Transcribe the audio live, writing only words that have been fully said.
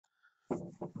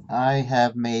I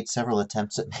have made several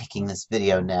attempts at making this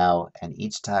video now, and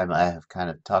each time I have kind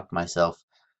of talked myself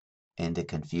into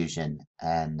confusion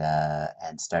and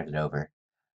started over.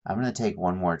 I'm going to take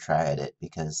one more try at it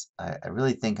because I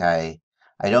really think I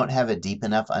don't have a deep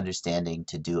enough understanding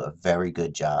to do a very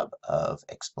good job of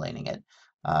explaining it.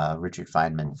 Richard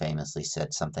Feynman famously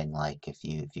said something like, "If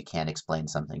you can't explain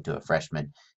something to a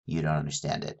freshman, you don't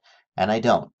understand it," and I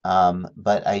don't.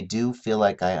 But I do feel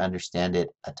like I understand it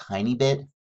a tiny bit,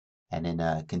 and in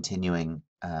my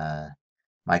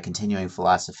continuing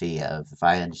philosophy of if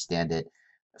I understand it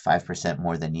 5%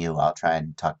 more than you, I'll try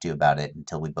and talk to you about it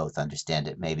until we both understand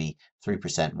it, maybe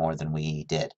 3% more than we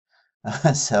did.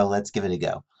 So let's give it a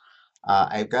go.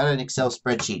 I've got an Excel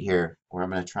spreadsheet here where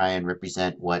I'm going to try and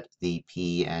represent what the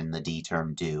P and the D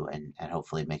term do and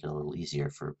hopefully make it a little easier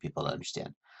for people to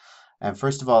understand. And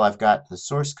first of all, I've got the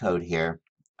source code here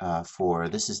for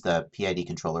this is the PID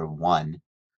controller 1.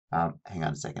 Hang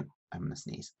on a second. I'm going to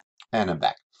sneeze. And I'm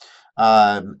back.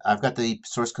 I've got the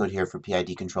source code here for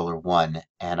PID controller 1,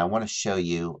 and I want to show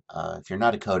you, if you're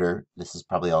not a coder, this is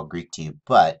probably all Greek to you,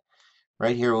 but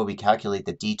right here where we calculate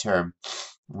the D term,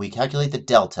 we calculate the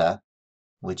delta,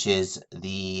 which is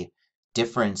the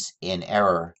difference in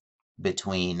error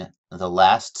between the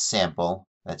last sample,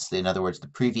 in other words, the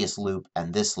previous loop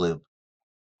and this loop,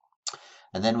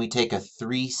 and then we take a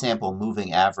 3-sample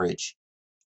moving average,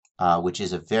 which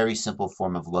is a very simple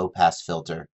form of low-pass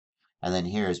filter. And then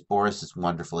here is Boris's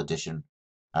wonderful addition.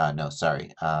 No,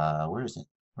 sorry. Where is it?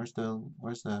 Where's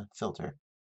the filter?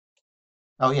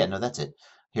 Oh yeah, no, that's it.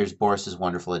 Here's Boris's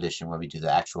wonderful addition where we do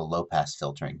the actual low pass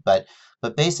filtering. But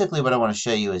basically what I want to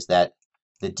show you is that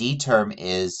the D term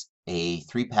is a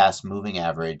 3-pass moving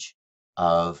average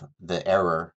of the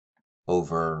error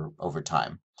over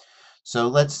time. So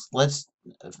let's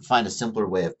find a simpler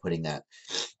way of putting that.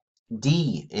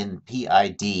 D in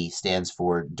PID stands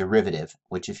for derivative,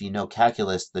 which if you know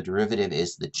calculus, the derivative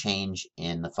is the change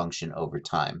in the function over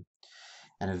time.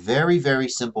 And a very, very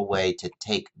simple way to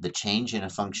take the change in a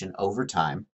function over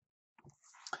time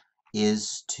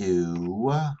is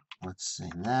to, let's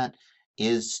say that,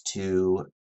 is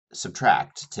to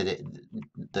subtract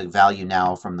the value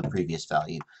now from the previous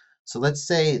value. So let's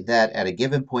say that at a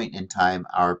given point in time,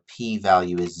 our P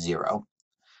value is 0.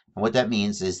 And what that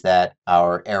means is that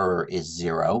our error is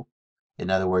 0. In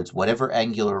other words, whatever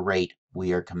angular rate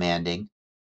we are commanding,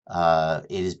 it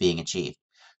is being achieved.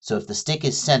 So if the stick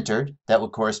is centered, that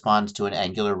would correspond to an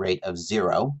angular rate of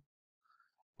 0.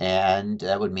 And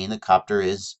that would mean the copter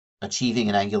is achieving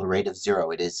an angular rate of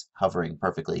 0. It is hovering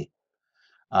perfectly.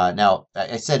 Now,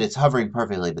 I said it's hovering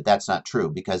perfectly, but that's not true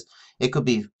because it could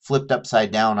be flipped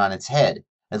upside down on its head.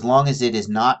 As long as it is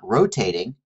not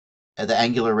rotating, the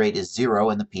angular rate is 0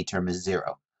 and the p term is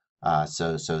 0.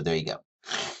 So there you go.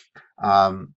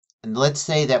 And let's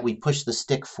say that we push the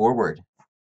stick forward,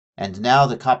 and now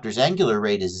the copter's angular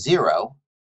rate is 0,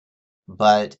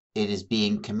 but it is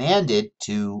being commanded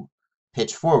to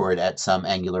pitch forward at some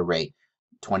angular rate,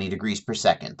 20 degrees per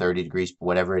second, 30 degrees,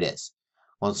 whatever it is.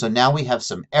 Well, so now we have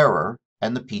some error,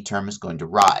 and the p term is going to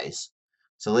rise.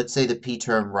 So let's say the p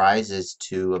term rises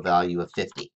to a value of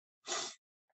 50.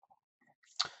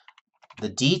 The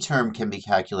D term can be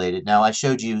calculated. Now, I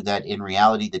showed you that in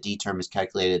reality, the D term is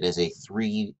calculated as a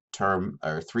 3-term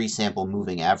or 3-sample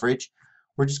moving average.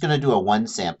 We're just going to do a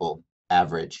 1-sample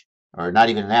average, or not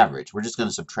even an average. We're just going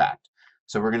to subtract.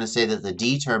 So we're going to say that the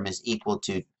D term is equal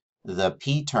to the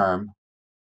P term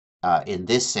in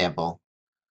this sample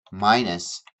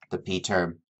minus the P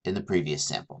term in the previous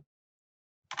sample.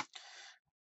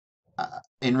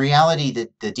 In reality,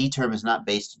 the D term is not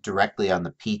based directly on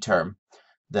the P term.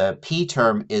 The P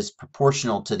term is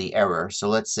proportional to the error. So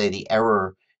let's say the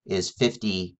error is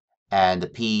 50 and the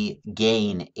P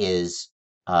gain is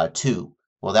 2.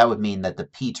 Well, that would mean that the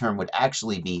P term would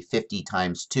actually be 50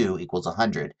 times 2 equals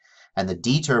 100. And the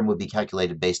D term would be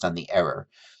calculated based on the error.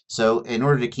 So in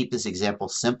order to keep this example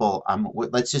simple,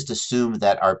 let's just assume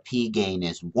that our P gain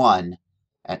is 1,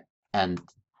 and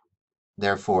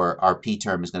therefore our P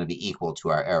term is going to be equal to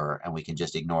our error, and we can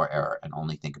just ignore error and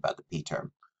only think about the P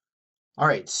term. All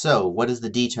right, so what does the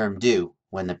D term do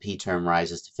when the P term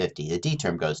rises to 50? The D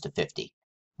term goes to 50.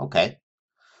 Okay.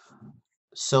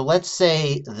 So let's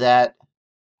say that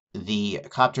the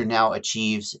copter now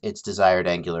achieves its desired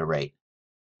angular rate.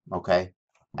 Okay.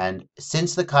 And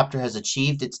since the copter has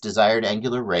achieved its desired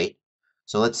angular rate,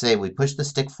 so let's say we push the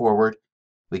stick forward,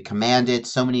 we command it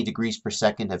so many degrees per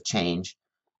second of change.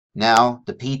 Now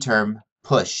the P term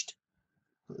pushed.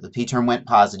 The P term went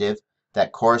positive.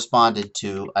 That corresponded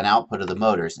to an output of the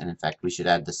motors. And in fact, we should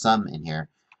add the sum in here.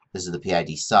 This is the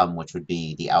PID sum, which would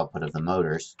be the output of the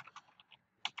motors.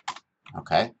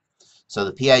 Okay, so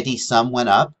the PID sum went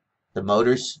up, the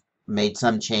motors made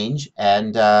some change,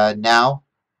 and now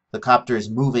the copter is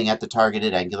moving at the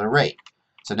targeted angular rate.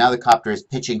 So now the copter is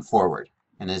pitching forward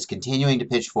and is continuing to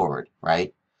pitch forward,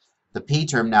 right? The P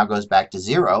term now goes back to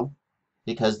 0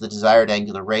 because the desired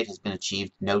angular rate has been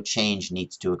achieved. No change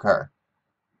needs to occur.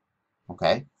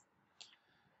 Okay?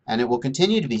 And it will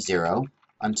continue to be 0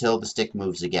 until the stick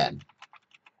moves again.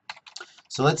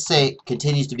 So let's say it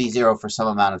continues to be 0 for some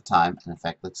amount of time. And in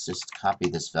fact, let's just copy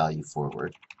this value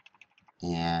forward.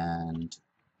 And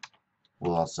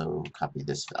we'll also copy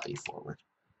this value forward.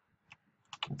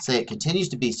 Let's say it continues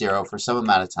to be 0 for some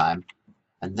amount of time.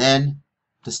 And then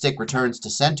the stick returns to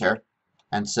center.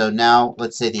 And so now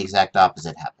let's say the exact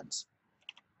opposite happens.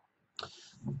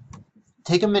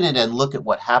 Take a minute and look at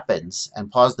what happens,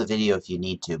 and pause the video if you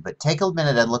need to, but take a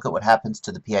minute and look at what happens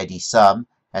to the PID sum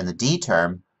and the D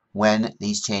term when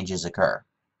these changes occur.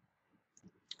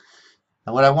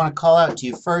 And what I want to call out to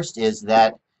you first is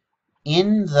that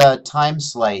in the time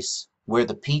slice where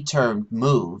the P term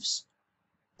moves,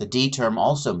 the D term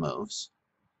also moves.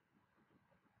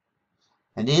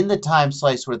 And in the time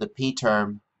slice where the P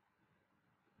term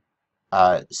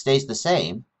stays the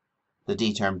same, the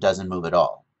D term doesn't move at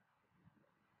all.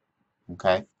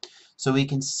 Okay, so we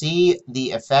can see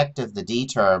the effect of the D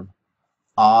term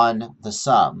on the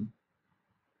sum.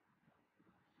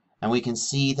 And we can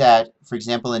see that, for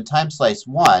example, in time slice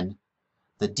 1,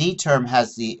 the D term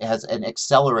has an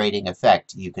accelerating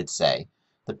effect, you could say.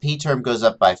 The P term goes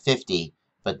up by 50,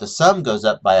 but the sum goes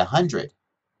up by 100.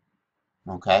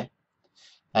 Okay?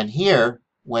 And here,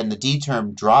 when the D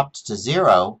term dropped to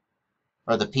 0,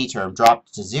 or the P term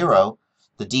dropped to 0,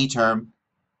 the D term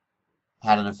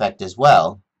had an effect as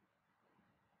well.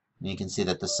 And you can see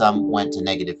that the sum went to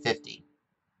negative 50.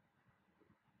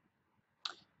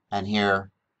 And here,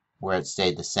 where it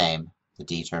stayed the same, the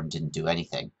D term didn't do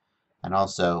anything. And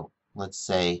also, let's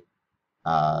say,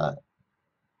 let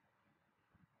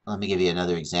me give you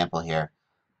another example here.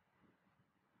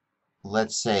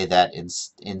 Let's say that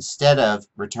instead of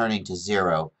returning to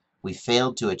 0, we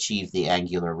failed to achieve the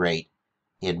angular rate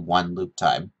in one loop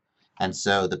time. And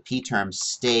so the P term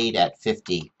stayed at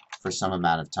 50 for some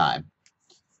amount of time.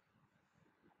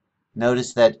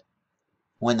 Notice that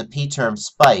when the P term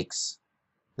spikes,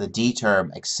 the D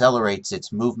term accelerates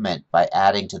its movement by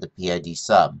adding to the PID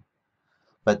sum.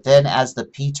 But then as the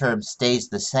P term stays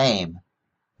the same,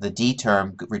 the D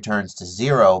term returns to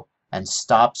 0 and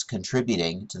stops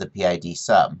contributing to the PID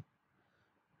sum.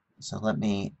 So I'm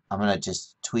going to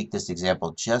just tweak this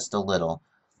example just a little.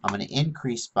 I'm going to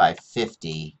increase by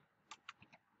 50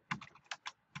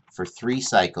 for 3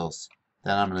 cycles.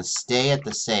 Then I'm going to stay at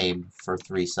the same for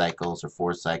 3 cycles or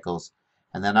 4 cycles.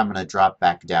 And then I'm going to drop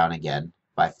back down again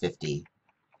by 50.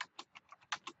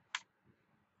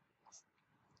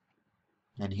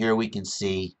 And here we can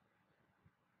see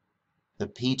the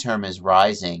P term is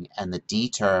rising and the D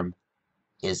term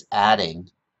is adding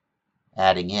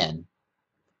in.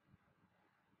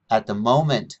 At the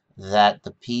moment that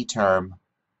the P term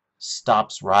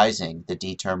stops rising, the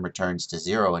D term returns to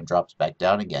 0 and drops back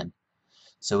down again.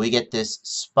 So we get this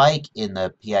spike in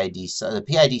the PID sum. The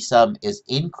PID sum is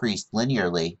increased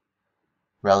linearly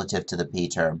relative to the P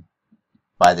term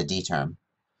by the D term.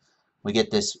 We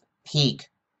get this peak,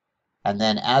 and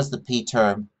then as the P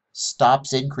term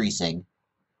stops increasing,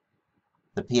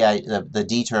 the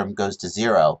D term goes to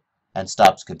 0 and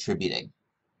stops contributing.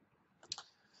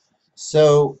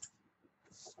 So,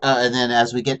 and then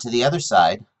as we get to the other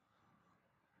side,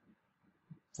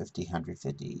 50, 100,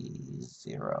 50,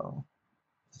 0,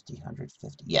 50, 100,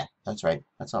 50. Yeah, that's right.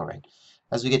 That's all right.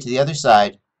 As we get to the other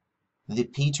side, the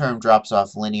P term drops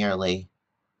off linearly.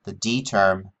 The D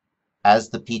term, as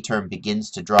the P term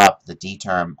begins to drop, the D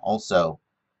term also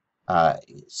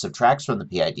subtracts from the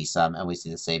PID sum, and we see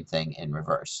the same thing in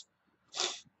reverse.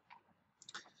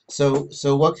 So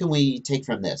what can we take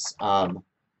from this? The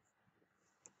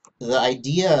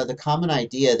common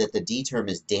idea that the D term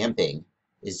is damping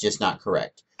is just not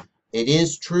correct. It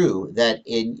is true that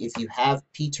if you have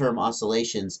P term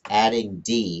oscillations, adding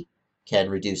D can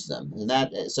reduce them.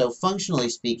 And so functionally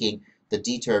speaking, the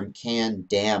D term can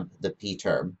damp the P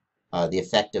term, the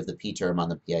effect of the P term on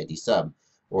the PID sum,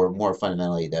 or more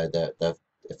fundamentally, the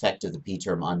effect of the P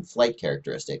term on flight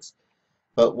characteristics.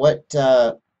 But what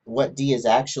D is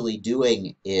actually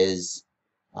doing is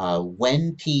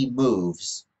when P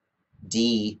moves,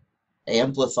 D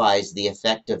amplifies the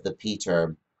effect of the P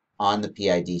term on the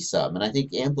PID sum. And I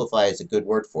think amplify is a good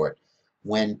word for it.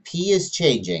 When P is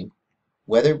changing,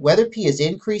 whether P is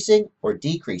increasing or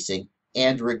decreasing,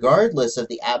 and regardless of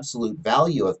the absolute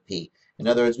value of P. In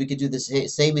other words, we could do the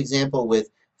same example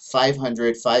with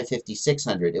 500, 550,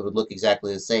 600, it would look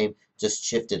exactly the same, just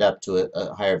shifted up to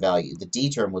a higher value. The D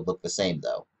term would look the same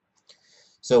though.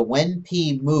 So when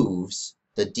P moves,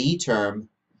 the D term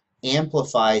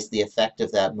amplifies the effect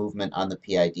of that movement on the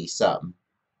PID sum.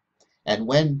 And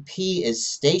when P is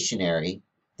stationary,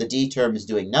 the D term is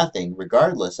doing nothing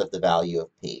regardless of the value of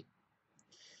P.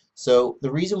 So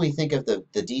the reason we think of the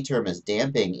D term as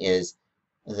damping is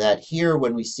that here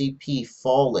when we see P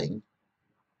falling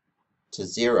to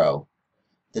 0,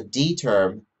 the D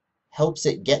term helps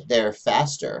it get there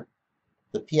faster.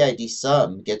 The PID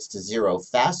sum gets to 0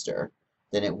 faster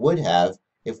than it would have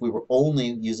if we were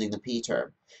only using the P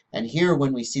term. And here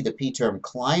when we see the P term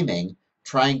climbing,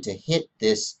 trying to hit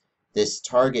this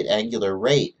target angular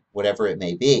rate, whatever it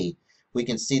may be, we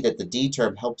can see that the D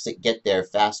term helps it get there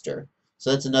faster.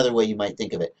 So that's another way you might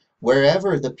think of it.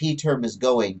 Wherever the P term is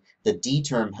going, the D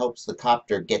term helps the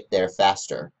copter get there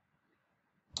faster.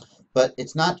 But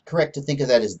it's not correct to think of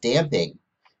that as damping.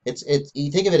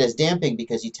 You think of it as damping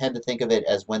because you tend to think of it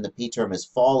as when the P term is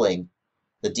falling,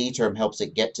 the D term helps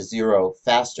it get to 0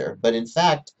 faster. But in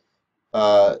fact,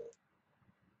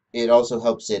 it also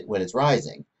helps it when it's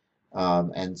rising.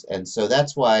 And so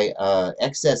that's why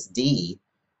excess D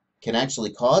can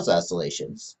actually cause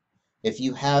oscillations. If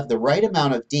you have the right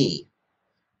amount of D,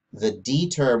 the D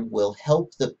term will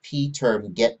help the P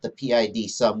term get the PID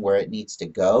sum where it needs to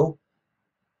go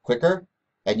quicker,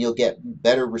 and you'll get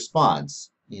better response,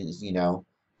 you know.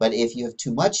 But if you have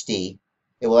too much D,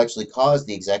 it will actually cause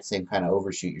the exact same kind of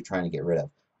overshoot you're trying to get rid of.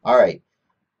 All right.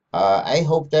 I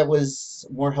hope that was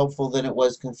more helpful than it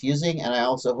was confusing, and I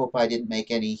also hope I didn't make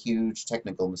any huge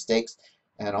technical mistakes.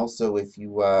 And also, if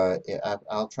you,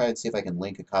 I'll try and see if I can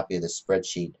link a copy of this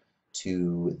spreadsheet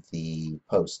to the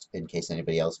post in case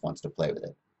anybody else wants to play with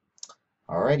it.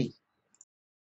 Alrighty.